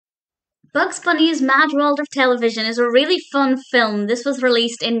Bugs Bunny's Mad World of Television is a really fun film. This was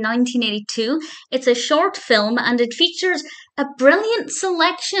released in 1982. It's a short film and it features a brilliant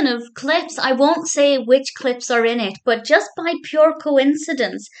selection of clips. I won't say which clips are in it, but just by pure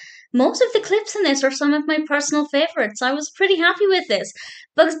coincidence, most of the clips in this are some of my personal favorites. I was pretty happy with this.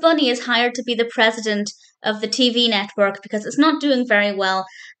 Bugs Bunny is hired to be the president of the TV network because it's not doing very well,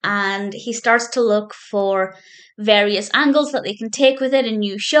 and he starts to look for various angles that they can take with it and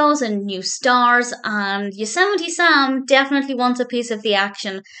new shows and new stars. And Yosemite Sam definitely wants a piece of the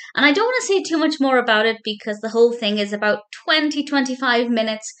action. And I don't want to say too much more about it because the whole thing is about 20-25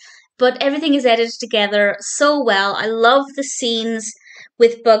 minutes, but everything is edited together so well. I love the scenes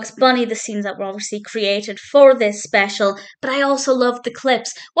with Bugs Bunny, the scenes that were obviously created for this special, but I also love the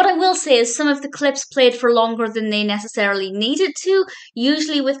clips. What I will say is some of the clips played for longer than they necessarily needed to,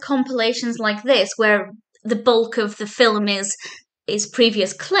 usually with compilations like this, where the bulk of the film is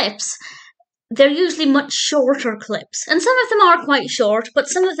previous clips. They're usually much shorter clips, and some of them are quite short, but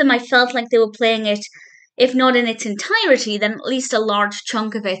some of them I felt like they were playing it, if not in its entirety, then at least a large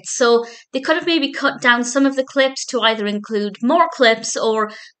chunk of it. So they could have maybe cut down some of the clips to either include more clips or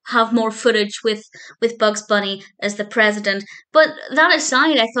have more footage with Bugs Bunny as the president. But that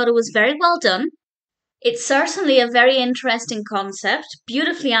aside, I thought it was very well done. It's certainly a very interesting concept,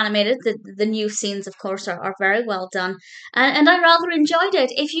 beautifully animated. The new scenes, of course, are very well done. And I rather enjoyed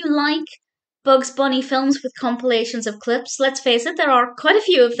it. If you like Bugs Bunny films with compilations of clips, let's face it, there are quite a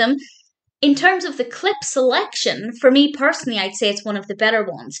few of them. In terms of the clip selection, for me personally, I'd say it's one of the better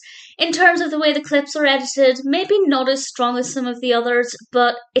ones. In terms of the way the clips are edited, maybe not as strong as some of the others,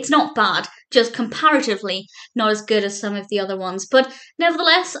 but it's not bad, just comparatively not as good as some of the other ones. But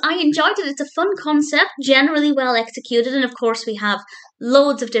nevertheless, I enjoyed it. It's a fun concept, generally well executed, and of course we have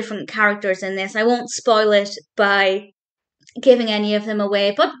loads of different characters in this. I won't spoil it by giving any of them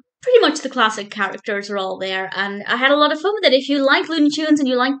away, but pretty much the classic characters are all there, and I had a lot of fun with it. If you like Looney Tunes and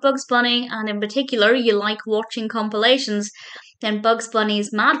you like Bugs Bunny, and in particular you like watching compilations, then Bugs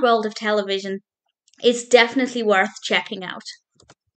Bunny's Mad World of Television is definitely worth checking out.